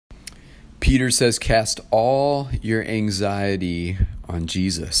Peter says, cast all your anxiety on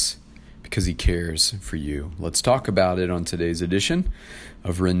Jesus because he cares for you. Let's talk about it on today's edition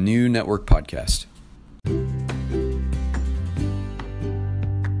of Renew Network Podcast.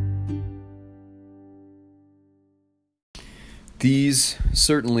 These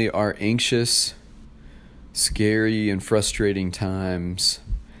certainly are anxious, scary, and frustrating times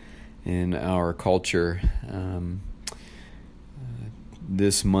in our culture.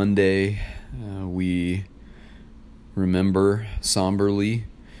 This Monday, we remember somberly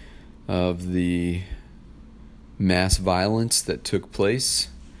of the mass violence that took place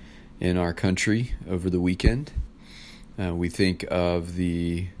in our country over the weekend. We think of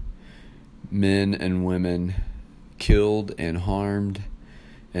the men and women killed and harmed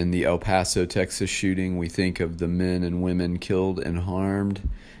in the El Paso, Texas shooting. We think of the men and women killed and harmed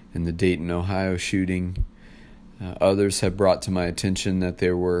in the Dayton, Ohio shooting. Others have brought to my attention that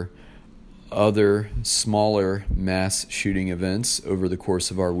there were other smaller mass shooting events over the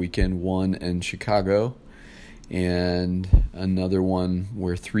course of our weekend, one in Chicago and another one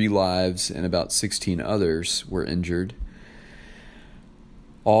where 3 lives and about 16 others were injured,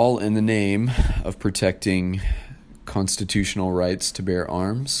 all in the name of protecting constitutional rights to bear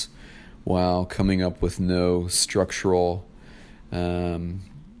arms while coming up with no structural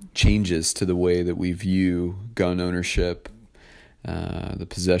changes to the way that we view gun ownership, the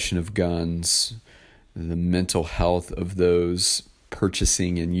possession of guns, the mental health of those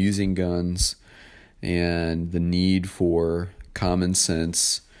purchasing and using guns, and the need for common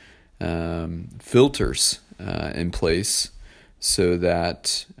sense filters in place so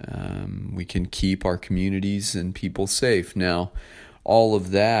that we can keep our communities and people safe. Now, all of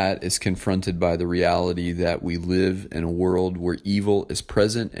that is confronted by the reality that we live in a world where evil is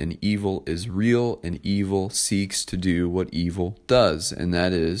present and evil is real, and evil seeks to do what evil does, and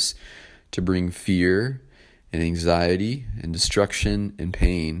that is to bring fear and anxiety and destruction and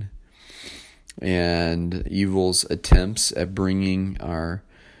pain. And evil's attempts at bringing our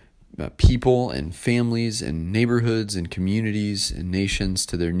people and families and neighborhoods and communities and nations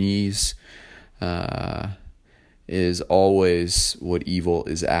to their knees is always what evil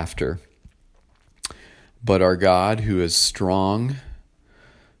is after. But our God, who is strong,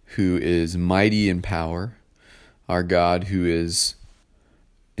 who is mighty in power, our God who is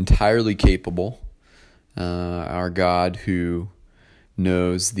entirely capable, our God who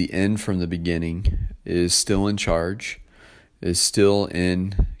knows the end from the beginning, is still in charge, is still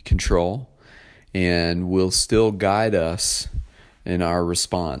in control, and will still guide us in our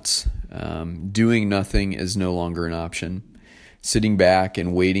response. Doing nothing is no longer an option. Sitting back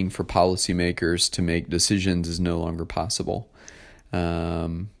and waiting for policymakers to make decisions is no longer possible.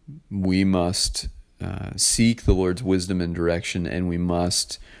 We must seek the Lord's wisdom and direction, and we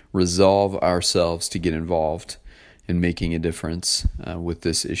must resolve ourselves to get involved in making a difference with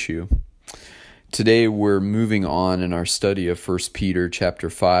this issue. Today we're moving on in our study of 1 Peter chapter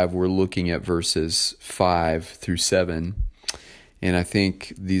 5. We're looking at verses 5 through 7. And I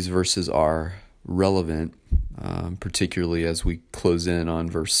think these verses are relevant, particularly as we close in on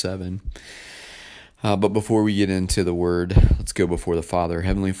verse 7. But before we get into the word, let's go before the Father.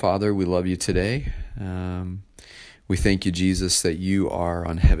 Heavenly Father, we love you today. We thank you, Jesus, that you are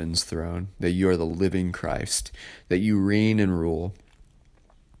on heaven's throne, that you are the living Christ, that you reign and rule,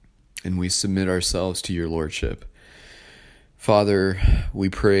 and we submit ourselves to your lordship. Father, we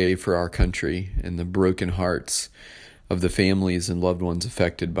pray for our country and the broken hearts of the families and loved ones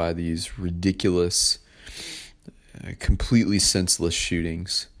affected by these ridiculous, completely senseless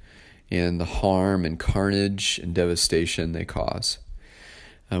shootings and the harm and carnage and devastation they cause.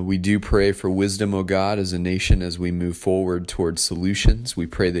 We do pray for wisdom, O God, as a nation as we move forward towards solutions. We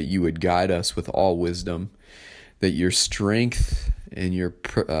pray that you would guide us with all wisdom, that your strength and your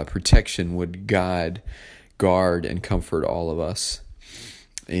protection would guard, and comfort all of us.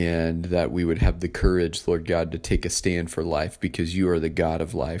 And that we would have the courage, Lord God, to take a stand for life because you are the God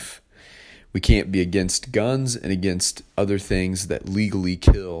of life. We can't be against guns and against other things that legally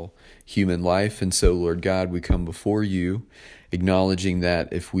kill human life. And so, Lord God, we come before you acknowledging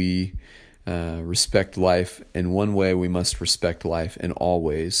that if we respect life in one way, we must respect life in all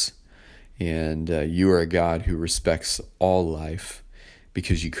ways. And you are a God who respects all life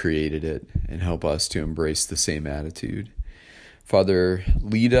because you created it, and help us to embrace the same attitude. Father,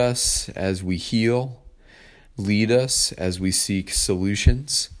 lead us as we heal, lead us as we seek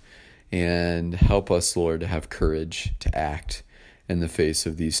solutions, and help us, Lord, to have courage to act in the face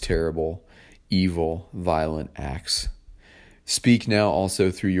of these terrible, evil, violent acts. Speak now also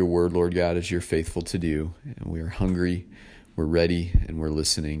through your word, Lord God, as you're faithful to do. And we are hungry, we're ready, and we're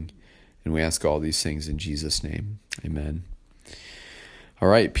listening. And we ask all these things in Jesus' name. Amen. All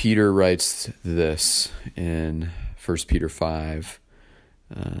right, Peter writes this in 1 Peter 5,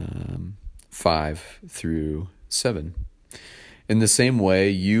 5 through 7. In the same way,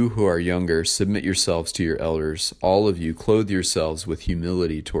 you who are younger, submit yourselves to your elders. All of you, clothe yourselves with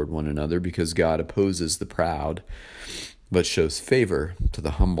humility toward one another, because God opposes the proud, but shows favor to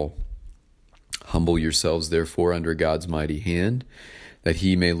the humble. Humble yourselves, therefore, under God's mighty hand, that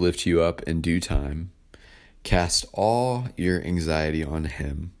he may lift you up in due time. Cast all your anxiety on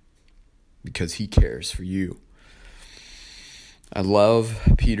him, because he cares for you. I love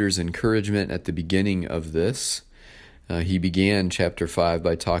Peter's encouragement at the beginning of this. He began chapter 5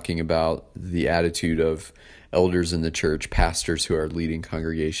 by talking about the attitude of elders in the church, pastors who are leading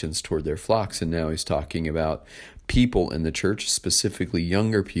congregations toward their flocks. And now he's talking about people in the church, specifically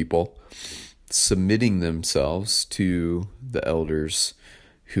younger people, submitting themselves to the elders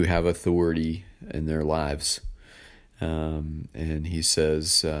who have authority in their lives. And he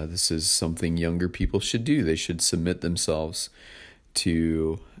says this is something younger people should do. They should submit themselves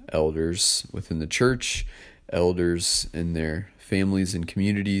to elders within the church, elders in their families and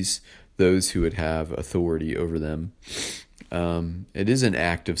communities, those who would have authority over them. It is an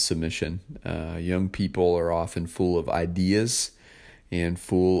act of submission. Young people are often full of ideas and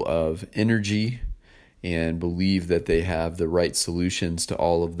full of energy, and believe that they have the right solutions to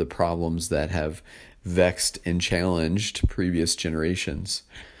all of the problems that have vexed and challenged previous generations.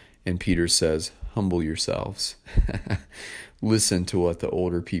 And Peter says, humble yourselves. Listen to what the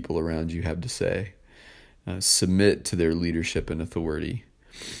older people around you have to say. Submit to their leadership and authority.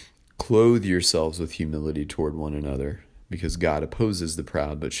 Clothe yourselves with humility toward one another, because God opposes the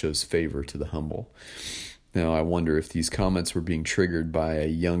proud but shows favor to the humble. Now, I wonder if these comments were being triggered by a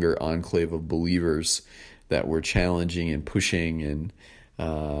younger enclave of believers that were challenging and pushing and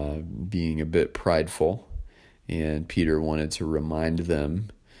being a bit prideful. And Peter wanted to remind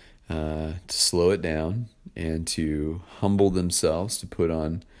them to slow it down and to humble themselves, to put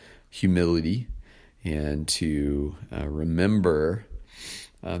on humility, and to remember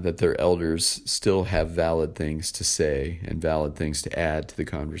that their elders still have valid things to say and valid things to add to the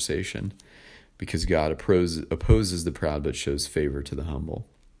conversation, because God opposes the proud but shows favor to the humble.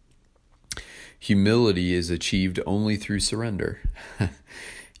 Humility is achieved only through surrender.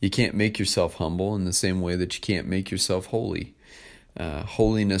 You can't make yourself humble in the same way that you can't make yourself holy.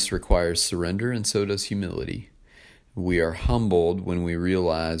 Holiness requires surrender, and so does humility. We are humbled when we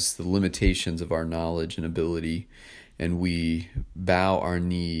realize the limitations of our knowledge and ability, and we bow our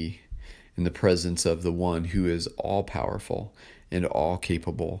knee in the presence of the one who is all-powerful and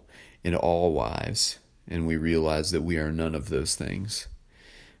all-capable and all-wise, and we realize that we are none of those things.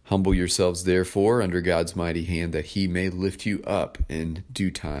 Humble yourselves, therefore, under God's mighty hand, that he may lift you up in due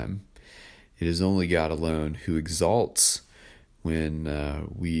time. It is only God alone who exalts when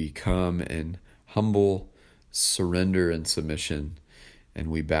we come in humble surrender and submission, and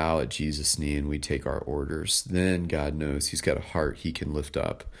we bow at Jesus' knee and we take our orders. Then God knows he's got a heart he can lift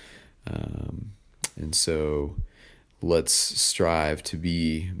up. And so let's strive to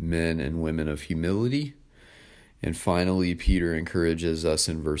be men and women of humility. And finally, Peter encourages us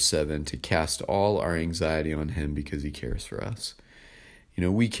in verse 7 to cast all our anxiety on him, because he cares for us. You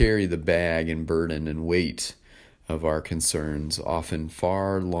know, we carry the bag and burden and weight of our concerns often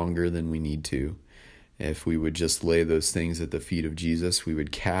far longer than we need to. If we would just lay those things at the feet of Jesus, we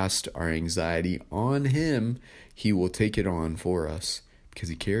would cast our anxiety on him. He will take it on for us because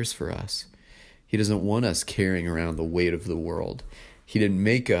he cares for us. He doesn't want us carrying around the weight of the world. He didn't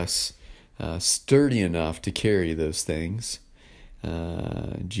make us sturdy enough to carry those things.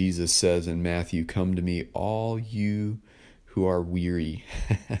 Jesus says in Matthew, "Come to me, all you who are weary,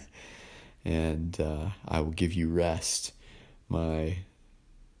 and I will give you rest. My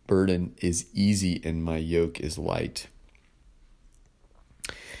burden is easy and my yoke is light."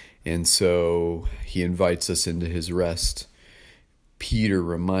 And so he invites us into his rest. Peter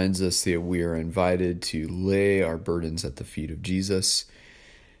reminds us that we are invited to lay our burdens at the feet of Jesus,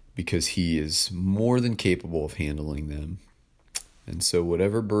 because he is more than capable of handling them. And so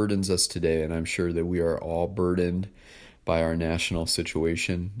whatever burdens us today, and I'm sure that we are all burdened by our national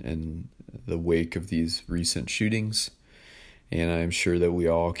situation and the wake of these recent shootings, and I'm sure that we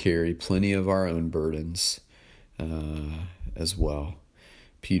all carry plenty of our own burdens as well.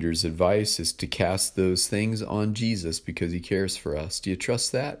 Peter's advice is to cast those things on Jesus because he cares for us. Do you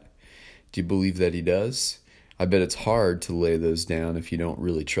trust that? Do you believe that he does? I bet it's hard to lay those down if you don't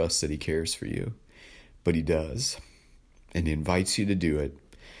really trust that he cares for you. But he does. And he invites you to do it.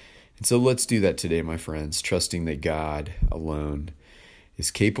 And so let's do that today, my friends, trusting that God alone is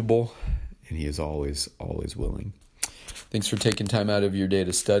capable, and He is always willing. Thanks for taking time out of your day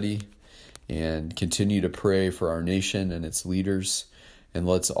to study, and continue to pray for our nation and its leaders. And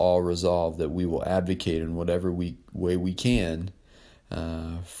let's all resolve that we will advocate in whatever way we can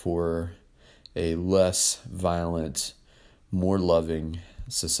for a less violent, more loving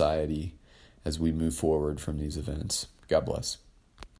society as we move forward from these events. God bless.